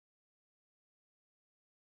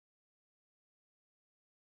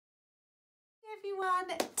Everyone,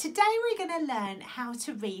 today we're going to learn how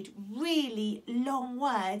to read really long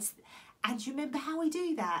words, and do you remember how we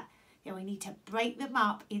do that? Yeah, we need to break them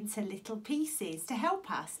up into little pieces to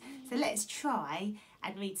help us. So let's try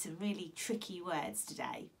and read some really tricky words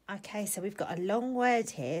today. Okay, so we've got a long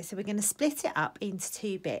word here, so we're going to split it up into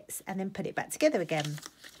two bits and then put it back together again.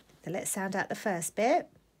 So let's sound out the first bit.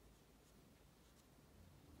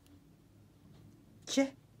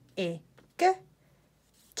 J-I-G,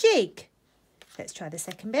 jig. Let's try the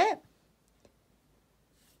second bit.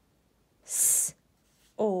 S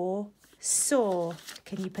or saw.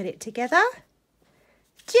 Can you put it together?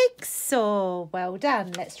 Jigsaw. Well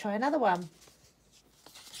done. Let's try another one.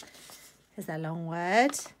 Here's a long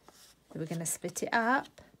word. So we're going to split it up.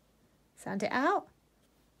 Sound it out.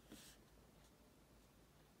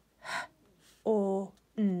 H or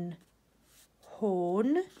n.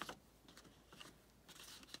 Horn.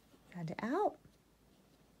 Sound it out.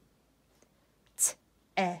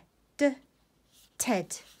 T-E-D.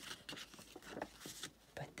 Ted.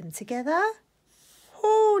 Put them together.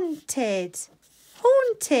 Haunted.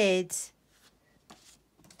 Haunted.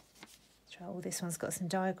 Try all this one's got some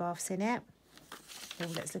digraphs in it. Oh,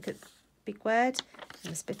 let's look at the big word. I'm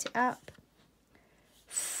going to split it up.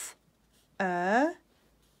 Th,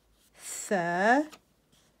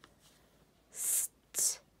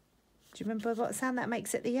 st. Do you remember what sound that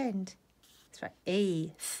makes at the end? That's right.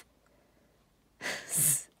 E.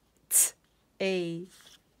 E.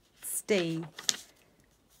 Sty.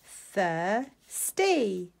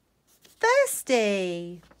 Thirsty.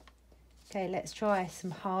 Thirsty. Okay, let's try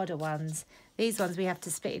some harder ones. These ones we have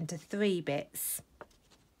to split into 3 bits.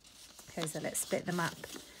 Okay, so let's split them up.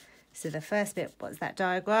 So the first bit, what's that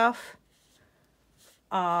digraph?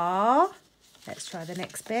 R. Let's try the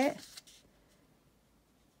next bit.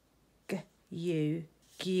 G-U.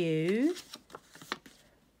 Gew.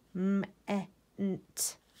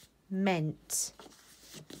 M-E-N-T. Meant.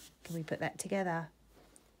 Can we put that together?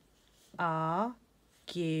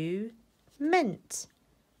 Argument.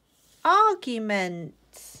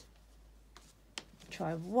 Argument.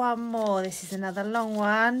 Try one more. This is another long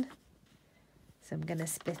one. So I'm going to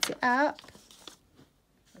split it up.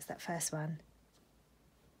 What's that first one?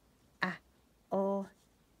 A or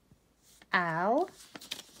owl.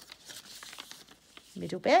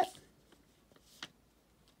 Middle bit.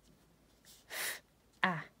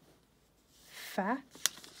 Fa.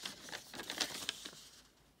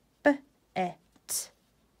 B-et.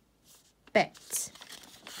 Bet.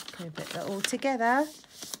 Can we put that all together?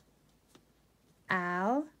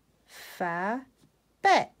 Alphabet.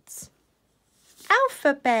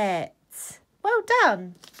 Alphabet. Well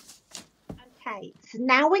done. Okay, so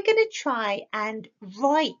now we're going to try and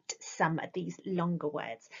write some of these longer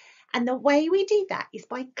words. And the way we do that is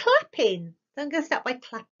by clapping. So I'm going to start by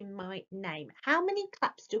clapping my name. How many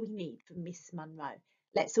claps do we need for Miss Munro?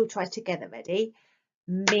 Let's all try together. Ready?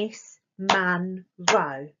 Miss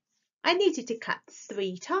Munro. I needed to clap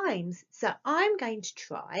 3 times. So I'm going to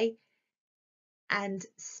try and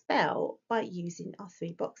spell by using our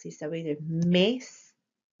 3 boxes. So we do Miss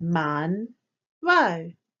Munro.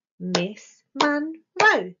 Miss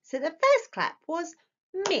Munro. So the first clap was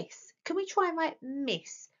Miss. Can we try and write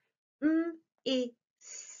Miss?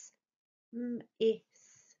 M-I-S. M-I-S.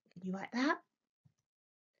 Can you write that?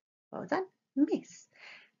 Well done. Miss.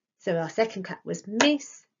 So our second clap was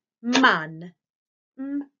Miss Mun.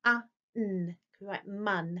 M-A-N. Can we write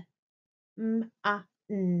mun?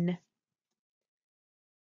 M-A-N.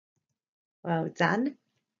 Well done.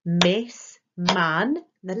 Miss Mun. And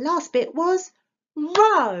the last bit was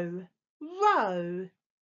row. Row.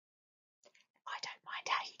 I don't mind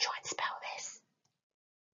how you try and spell this.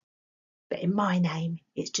 But in my name,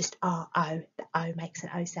 it's just R-O. The O makes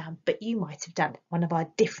an O sound. But you might have done one of our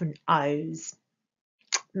different O's.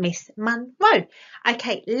 Miss Munro.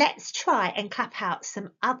 Okay, let's try and clap out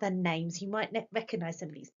some other names. You might recognise some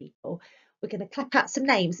of these people. We're going to clap out some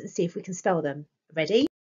names and see if we can spell them. Ready?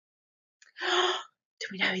 Do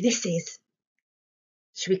we know who this is?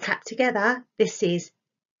 Should we clap together? This is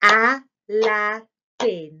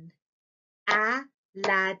Aladdin.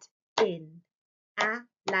 Aladdin.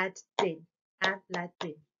 Aladdin.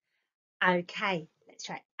 Aladdin. Okay, let's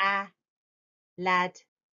try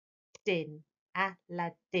Aladdin.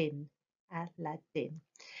 Aladdin. Aladdin.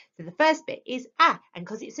 So the first bit is A, and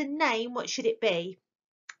because it's a name, what should it be? A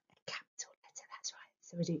capital letter, that's right.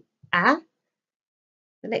 So we do A.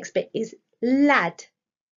 The next bit is lad.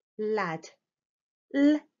 Lad.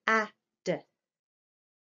 L-A-D.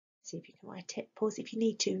 See if you can write it. Pause if you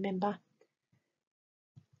need to, remember.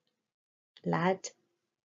 Lad.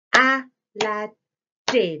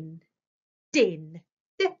 Aladdin. Din.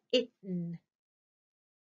 D-in.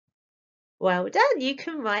 Well done. You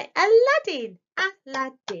can write Aladdin.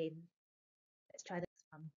 Aladdin. Let's try this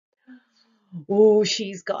one. Oh,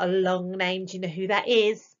 she's got a long name. Do you know who that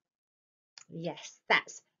is? Yes,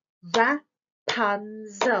 that's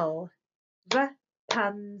Rapunzel.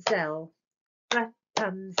 Rapunzel.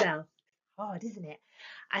 Rapunzel. Hard, isn't it?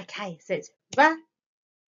 Okay, so it's Rapunzel.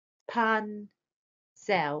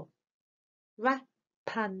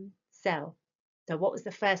 Rapunzel. So what was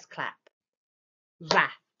the first clap? Ra.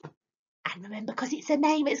 And remember, because it's a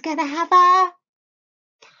name, it's going to have a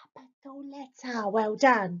capital letter. Well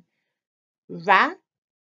done. Ra.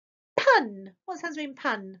 Pun. What sounds in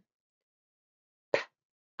pun?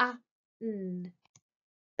 P-a-n.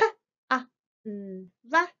 P-a-n.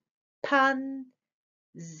 Rapunzel.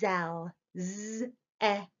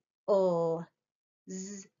 Z-e-o.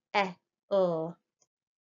 Z-e-o.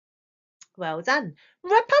 Well done.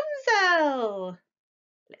 Rapunzel.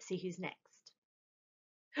 Let's see who's next.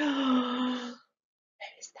 Who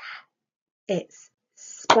is that? It's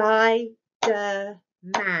Spider-Man.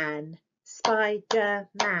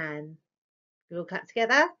 Spider-Man. We all clap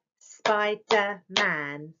together.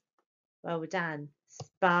 Spider-Man. Well done.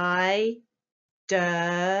 Spider-Man.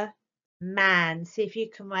 See if you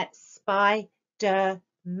can write Spider-Man.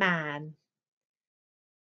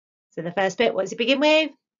 So the first bit, what does it begin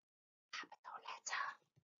with? Capital letter.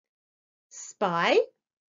 Spy.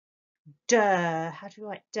 How do we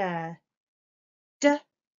write der?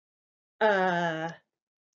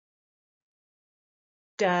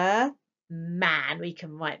 Man. We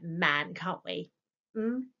can write man, can't we?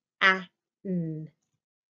 M-a-n.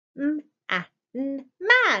 M-a-n.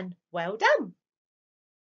 Man. Well done.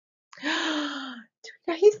 Do you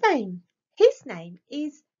know his name? His name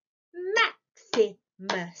is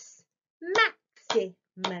Maximus.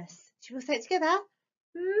 Maximus. Should we say it together?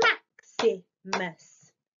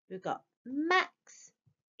 Maximus. We've got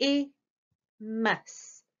Maximus.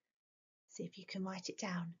 See if you can write it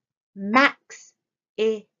down. Maximus.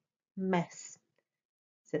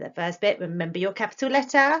 So the first bit, remember your capital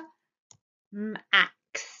letter.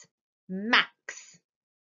 Max. Max.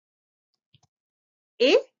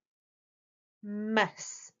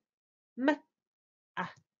 Mus.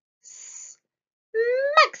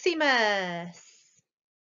 Maximus.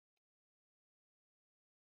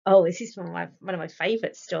 Oh, this is one of my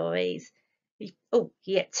favourite stories. He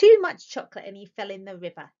ate too much chocolate and he fell in the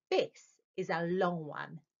river. This is a long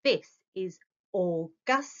one. This is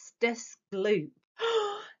Augustus Gloop.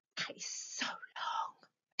 That is so long.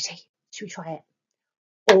 Okay, should we try it?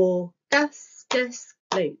 Augustus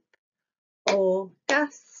Gloop.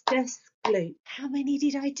 Augustus Gloop. How many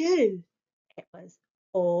did I do? It was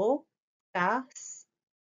Augustus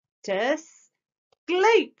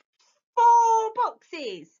Gloop. 4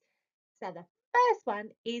 boxes. So the first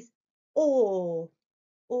one is or.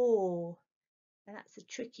 And that's a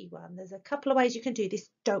tricky one. There's a couple of ways you can do this.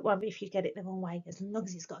 Don't worry if you get it the wrong way, as long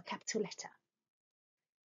as it's got a capital letter.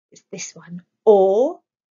 It's this one. Or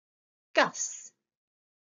Gus.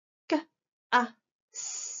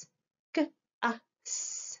 G-a-s.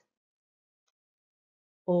 G-a-s.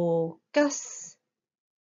 Or Gus.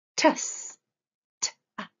 Tus.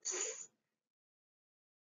 T-a-s.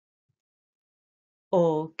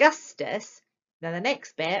 Augustus. Now the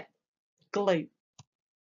next bit, gloop.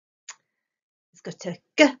 It's got a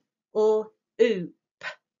g or oop.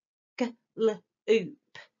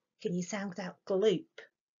 G-l-oop. Can you sound out gloop?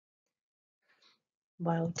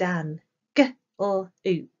 Well done. G or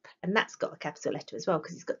oop. And that's got a capital letter as well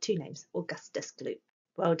because it's got 2 names. Augustus Gloop.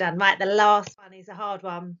 Well done. Right, the last one is a hard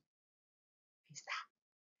one. Who's that?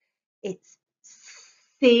 It's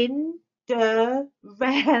Cinderella.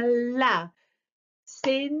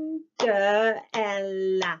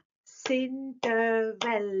 Cinderella.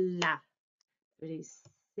 Cinderella. Ready?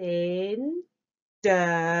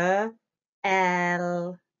 Cinderella.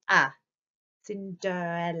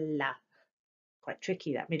 Cinderella. Quite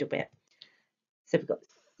tricky, that middle bit. So we've got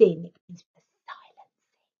sin, it means the silent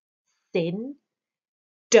sin.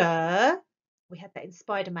 Der. We had that in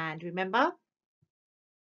Spider-Man, do you remember?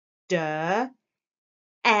 Der.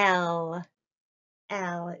 L.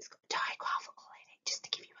 It's got a digraph all in it, just to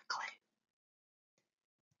give you a clue.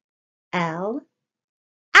 L.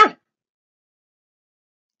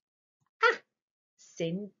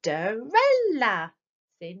 Cinderella.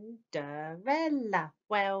 Cinderella.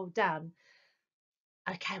 Well done.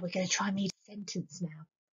 Okay, we're going to try and read a sentence now.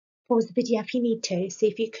 Pause the video if you need to. See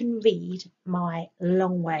if you can read my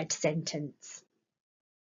long word sentence.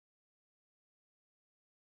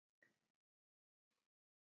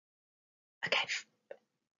 Okay,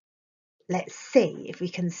 let's see if we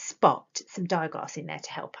can spot some digraphs in there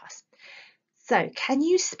to help us. So, can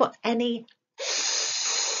you spot any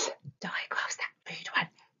digraphs, that rude one.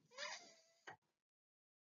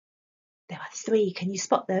 There are 3. Can you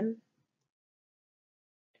spot them?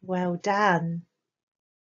 Well done.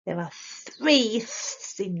 There are 3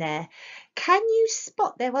 ths in there. Can you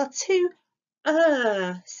spot there are 2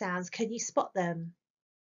 sounds? Can you spot them?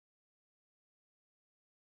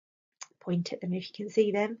 Point at them if you can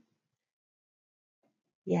see them.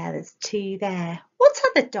 Yeah, there's 2 there. What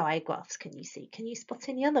other digraphs can you see? Can you spot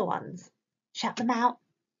any other ones? Shout them out.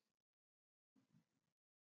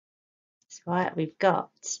 That's right, we've got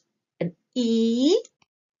an E,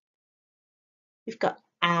 we've got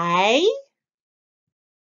A,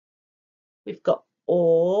 we've got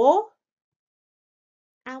O,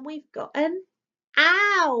 and we've got an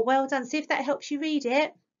ow. Well done. See if that helps you read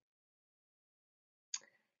it.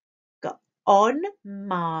 Got on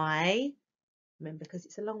my, remember because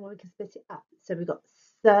it's a long one we can split it up. So we've got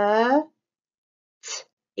 13th,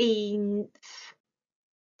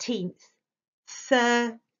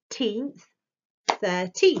 13th,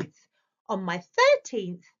 13th. On my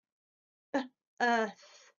 13th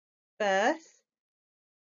birthday,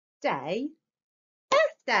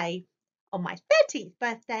 on my 13th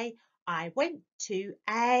birthday, I went to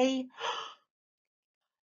a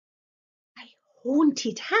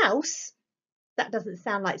haunted house. That doesn't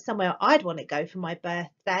sound like somewhere I'd want to go for my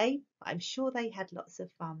birthday. I'm sure they had lots of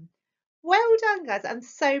fun. Well done, guys. I'm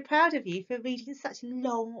so proud of you for reading such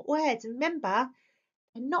long words. Remember,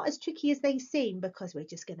 they're not as tricky as they seem because we're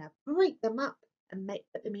just going to break them up and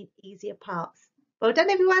put them in easier parts. Well done,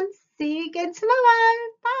 everyone. See you again tomorrow.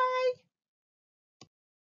 Bye.